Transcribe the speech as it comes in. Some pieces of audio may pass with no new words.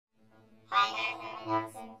Hi guys, I'm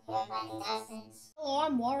Nelson. Here's my contestants. Hello,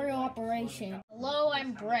 I'm Wario Operation. Hello,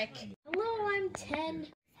 I'm Brick. Hello, I'm 10.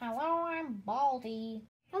 Hello, I'm Baldi.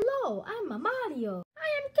 Hello, I'm Mario. I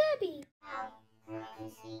am Gabby. Now,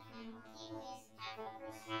 current speaking, can you please have the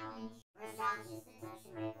first challenge? First challenge is to touch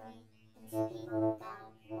the microphone. The two people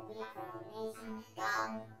don't will be up for elimination. Go!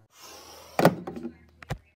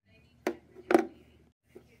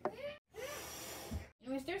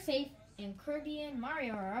 Mr. Safe and Kirby and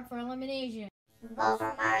Mario are up for elimination. Both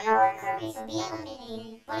from Mario or Kirby should be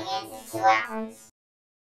eliminated, but again, it's 2 hours.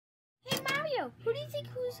 Hey Mario, who do you think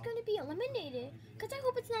who's going to be eliminated? Because I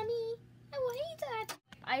hope it's not me. I will hate that.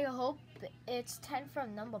 I hope it's 10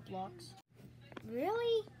 from number blocks.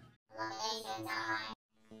 Really? Elimination time.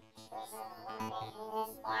 Person eliminated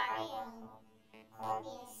is Mario.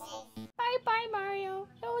 Kirby is safe. Bye-bye, Mario.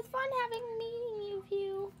 It was fun having meeting with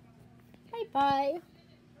you. Bye-bye.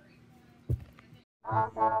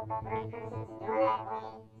 Also, the first person to do that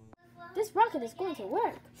wins. This rocket is going to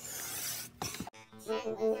work.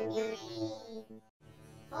 Immunity.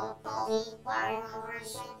 Vote Baldi, Wario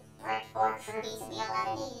Operation, Brick or Kirby to be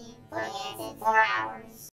eliminated, but again, it's in 4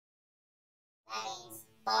 hours. That means,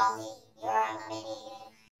 Baldi, you're eliminated.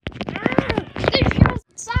 This show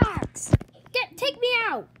sucks. Take me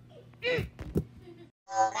out.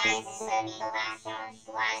 So guys, this is going to be the last challenge.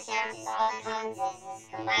 The last challenge is all the contests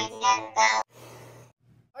combined together. Go!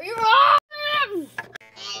 Are you wrong?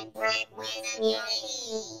 And Brick wins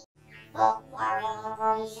immunity. Vote Wario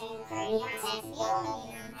Operation, Kirby pretends to be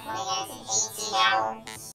eliminated, but again, it's in 18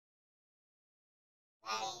 hours.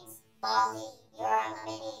 That means, Baldi, you're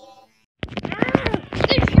eliminated.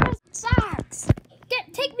 This show sucks.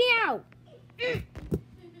 Take me out.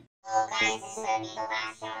 So guys, this is going to be the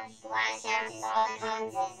last challenge. The last challenge is all the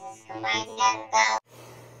contests combined together. Go!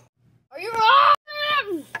 Are you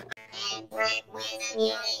wrong? And Brick wins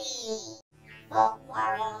immunity. Vote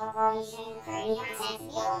Wario Operation, Kirby pretends to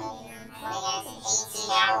be eliminated, but again, it's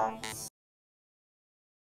 18 hours.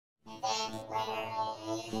 And then the winner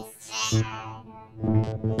is 10.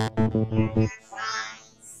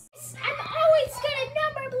 Prize. I'm always good at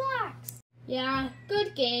number blocks. Yeah, good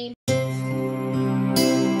game.